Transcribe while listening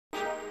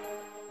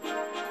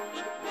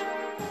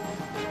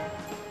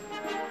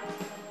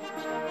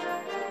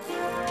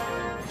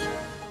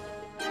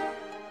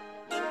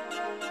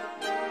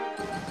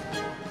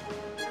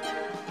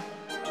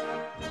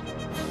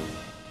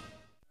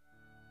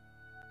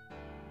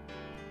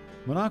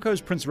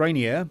Monaco's Prince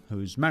Rainier,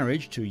 whose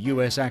marriage to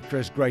US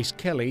actress Grace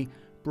Kelly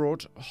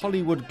brought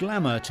Hollywood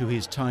glamour to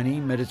his tiny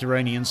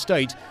Mediterranean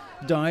state,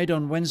 died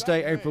on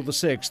Wednesday, April the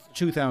 6th,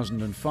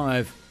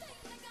 2005.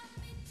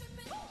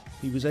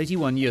 He was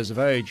 81 years of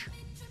age.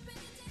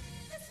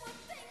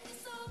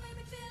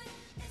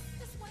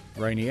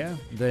 Rainier,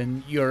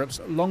 then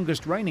Europe's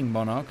longest reigning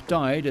monarch,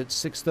 died at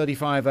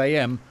 6:35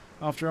 a.m.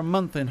 after a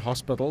month in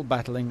hospital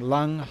battling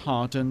lung,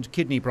 heart and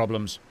kidney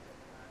problems.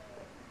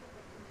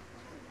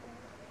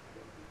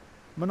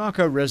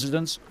 Monaco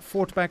residents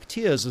fought back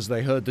tears as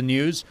they heard the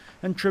news,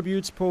 and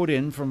tributes poured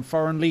in from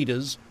foreign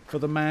leaders for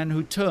the man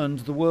who turned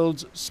the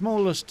world's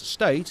smallest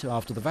state,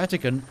 after the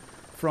Vatican,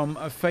 from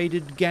a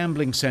faded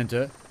gambling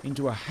centre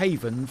into a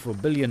haven for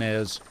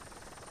billionaires.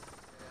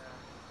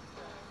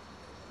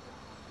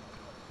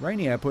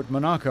 Rainier put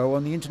Monaco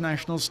on the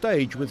international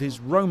stage with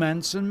his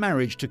romance and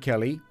marriage to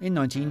Kelly in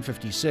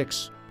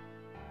 1956.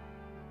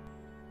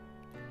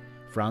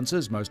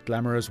 France's most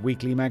glamorous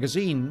weekly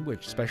magazine,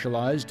 which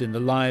specialised in the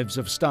lives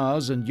of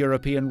stars and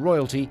European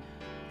royalty,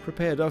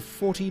 prepared a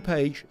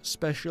 40-page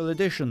special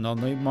edition on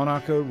the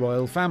Monaco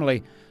royal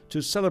family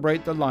to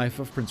celebrate the life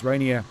of Prince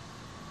Rainier.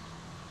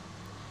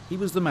 He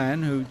was the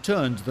man who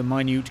turned the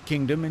minute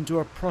kingdom into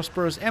a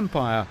prosperous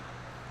empire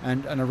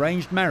and an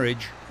arranged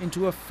marriage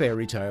into a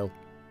fairy tale.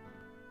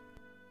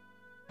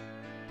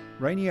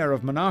 Rainier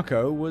of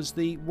Monaco was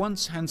the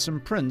once handsome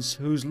prince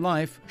whose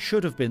life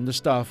should have been the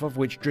stuff of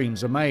which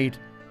dreams are made.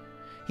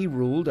 He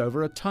ruled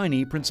over a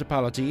tiny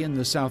principality in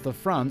the south of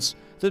France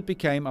that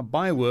became a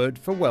byword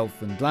for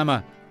wealth and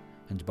glamour.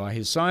 And by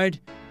his side,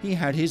 he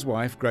had his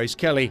wife Grace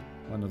Kelly,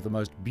 one of the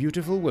most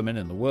beautiful women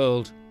in the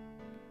world.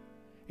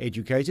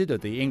 Educated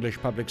at the English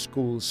public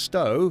school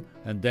Stowe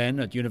and then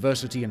at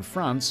university in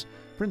France,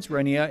 Prince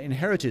Rainier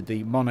inherited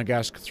the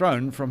Monegasque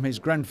throne from his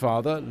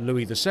grandfather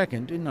Louis II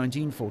in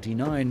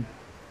 1949.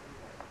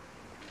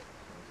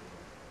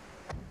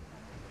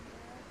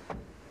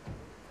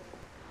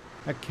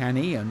 A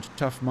canny and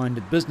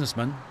tough-minded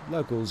businessman,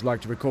 locals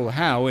like to recall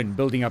how, in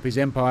building up his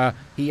empire,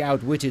 he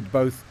outwitted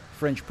both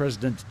French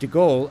President de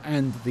Gaulle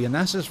and the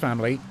Onassis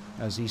family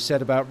as he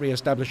set about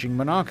re-establishing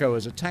Monaco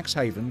as a tax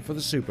haven for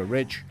the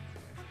super-rich.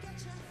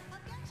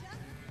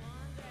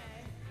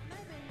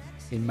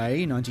 In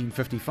May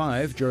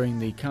 1955, during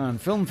the Cannes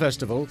Film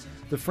Festival,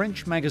 the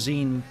French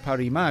magazine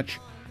Paris Match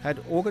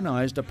had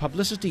organised a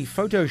publicity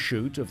photo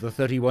shoot of the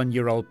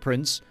 31-year-old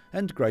prince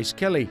and Grace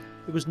Kelly.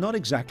 It was not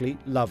exactly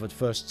love at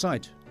first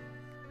sight.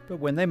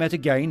 But when they met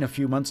again a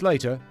few months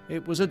later,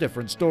 it was a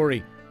different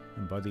story.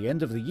 And by the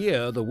end of the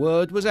year, the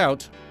word was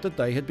out that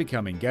they had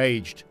become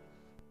engaged.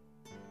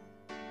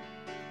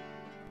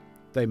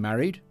 They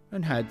married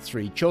and had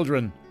 3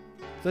 children.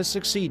 They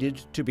succeeded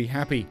to be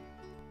happy.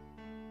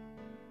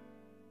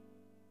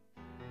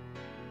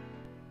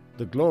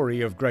 The glory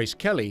of Grace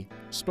Kelly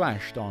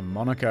splashed on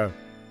Monaco.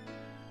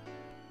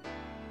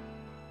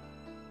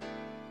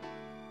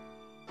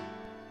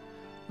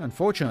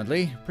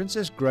 Unfortunately,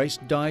 Princess Grace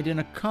died in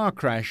a car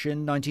crash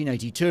in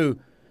 1982,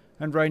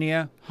 and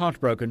Rainier,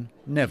 heartbroken,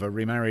 never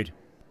remarried.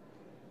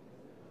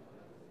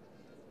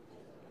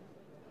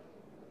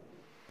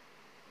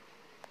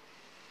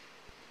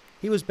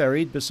 He was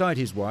buried beside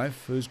his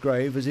wife, whose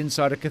grave is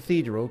inside a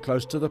cathedral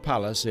close to the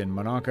palace in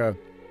Monaco.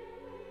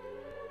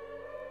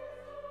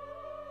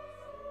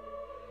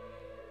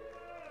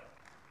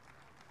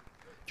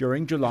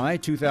 During July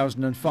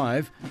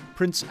 2005,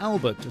 Prince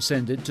Albert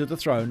ascended to the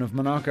throne of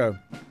Monaco.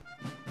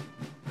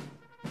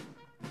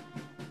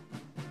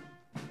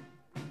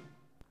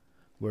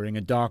 Wearing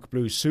a dark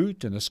blue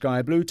suit and a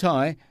sky blue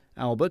tie,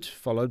 Albert,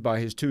 followed by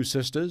his 2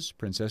 sisters,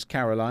 Princess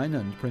Caroline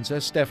and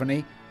Princess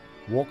Stephanie,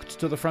 walked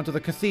to the front of the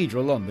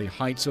cathedral on the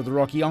heights of the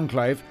rocky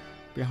enclave,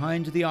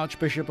 behind the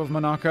Archbishop of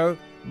Monaco,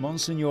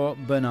 Monsignor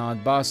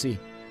Bernard Barsi.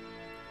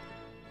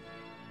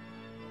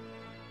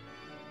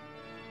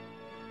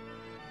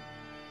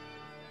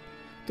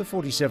 The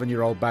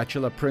 47-year-old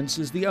bachelor prince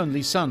is the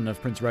only son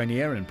of Prince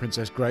Rainier and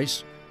Princess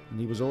Grace, and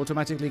he was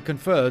automatically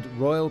conferred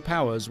royal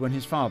powers when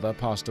his father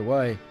passed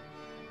away.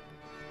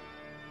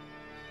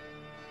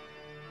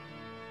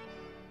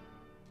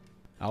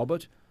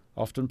 Albert,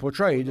 often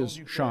portrayed as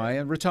shy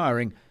and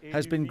retiring,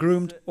 has been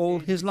groomed all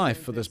his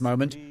life for this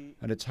moment,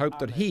 and it's hoped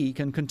that he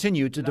can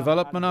continue to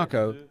develop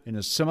Monaco in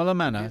a similar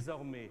manner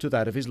to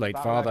that of his late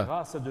father.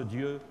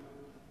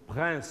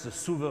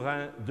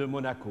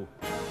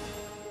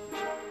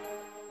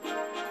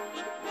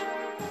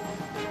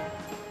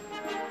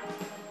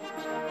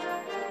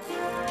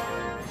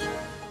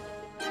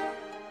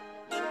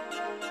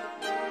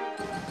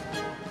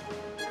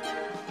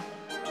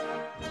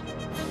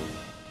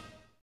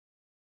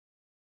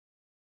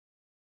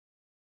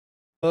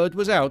 Word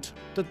was out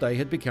that they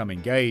had become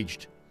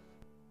engaged.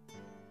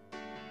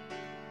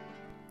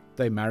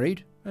 They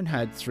married and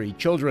had 3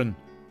 children.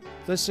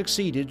 They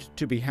succeeded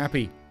to be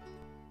happy.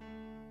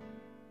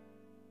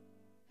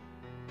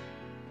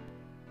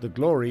 The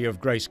glory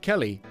of Grace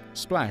Kelly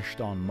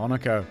splashed on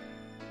Monaco.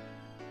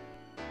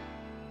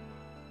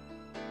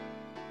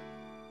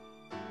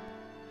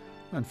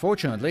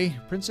 Unfortunately,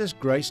 Princess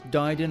Grace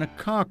died in a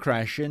car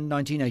crash in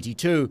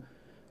 1982,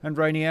 and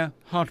Rainier,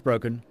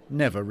 heartbroken,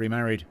 never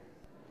remarried.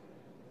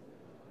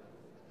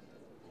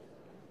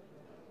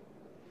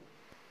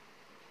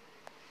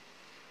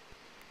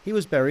 He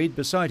was buried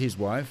beside his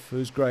wife,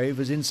 whose grave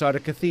is inside a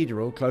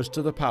cathedral close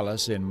to the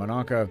palace in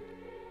Monaco.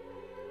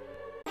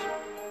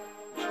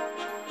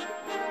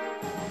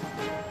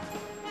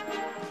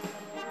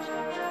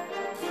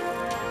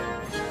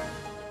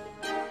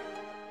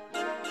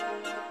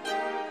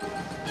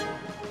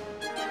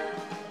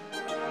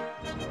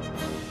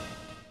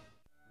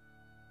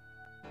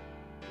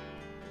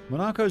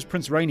 Monaco's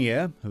Prince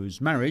Rainier,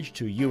 whose marriage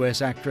to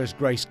US actress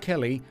Grace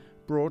Kelly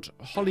brought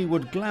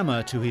Hollywood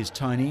glamour to his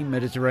tiny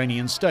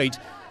Mediterranean state,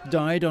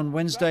 died on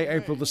Wednesday,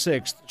 April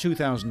 6,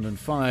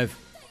 2005.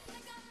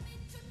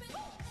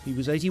 He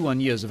was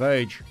 81 years of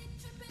age.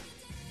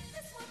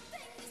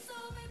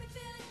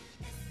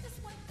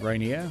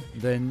 Rainier,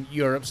 then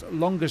Europe's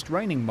longest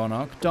reigning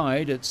monarch,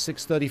 died at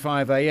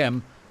 6:35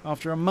 a.m.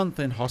 after a month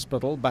in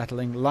hospital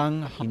battling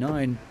lung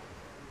cancer.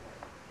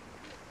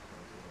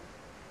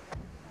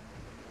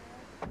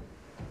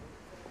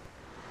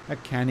 A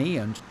canny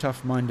and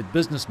tough-minded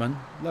businessman,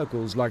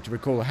 locals like to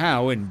recall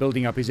how, in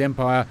building up his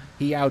empire,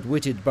 he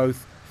outwitted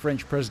both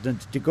French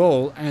President de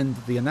Gaulle and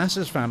the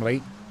Onassis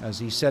family as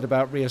he set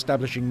about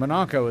re-establishing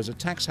Monaco as a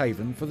tax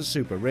haven for the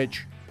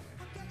super-rich.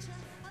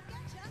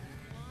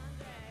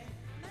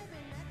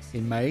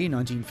 In May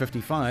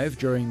 1955,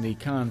 during the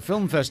Cannes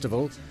Film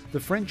Festival, the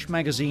French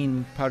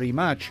magazine Paris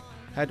Match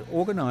had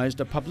organised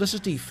a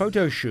publicity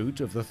photo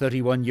shoot of the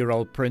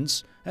 31-year-old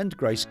prince and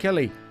Grace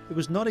Kelly. It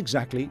was not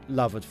exactly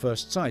love at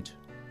first sight.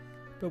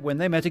 But when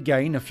they met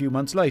again a few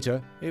months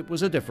later, it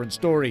was a different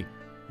story.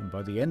 And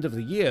by the end of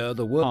the year,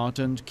 there were heart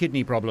and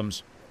kidney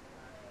problems.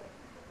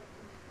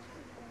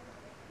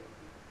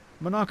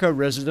 Monaco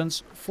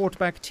residents fought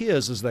back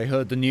tears as they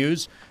heard the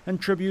news, and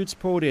tributes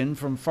poured in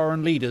from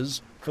foreign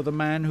leaders for the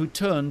man who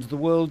turned the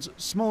world's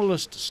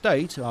smallest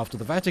state, after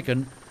the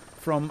Vatican,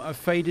 from a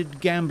faded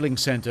gambling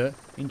centre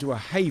into a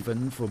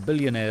haven for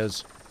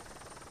billionaires.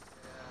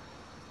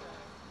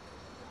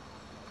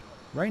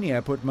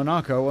 Rainier put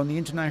Monaco on the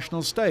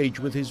international stage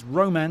with his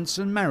romance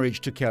and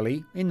marriage to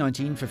Kelly in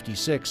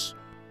 1956.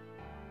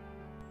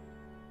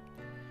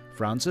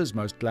 France's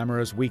most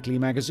glamorous weekly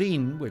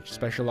magazine, which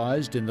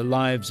specialised in the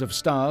lives of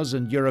stars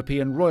and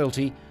European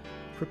royalty,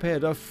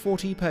 prepared a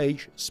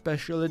 40-page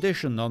special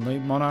edition on the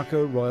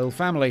Monaco royal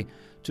family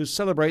to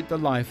celebrate the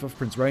life of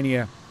Prince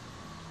Rainier.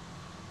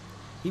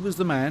 He was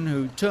the man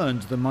who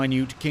turned the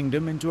minute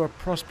kingdom into a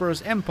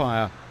prosperous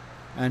empire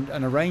and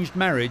an arranged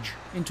marriage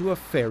into a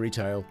fairy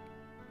tale.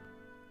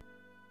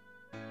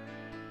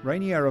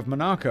 Rainier of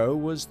Monaco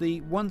was the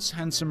once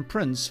handsome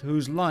prince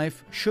whose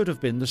life should have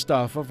been the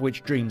stuff of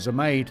which dreams are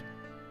made.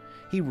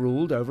 He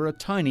ruled over a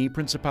tiny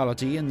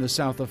principality in the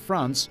south of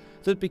France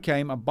that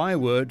became a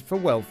byword for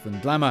wealth and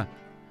glamour.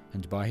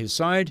 And by his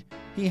side,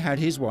 he had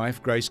his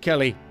wife Grace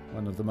Kelly,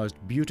 one of the most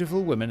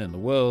beautiful women in the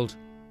world.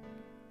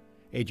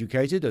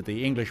 Educated at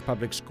the English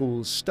public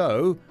school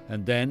Stowe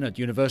and then at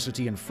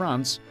university in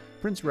France,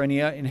 Prince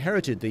Rainier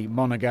inherited the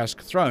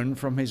Monegasque throne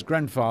from his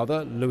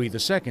grandfather Louis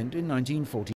II in 1940.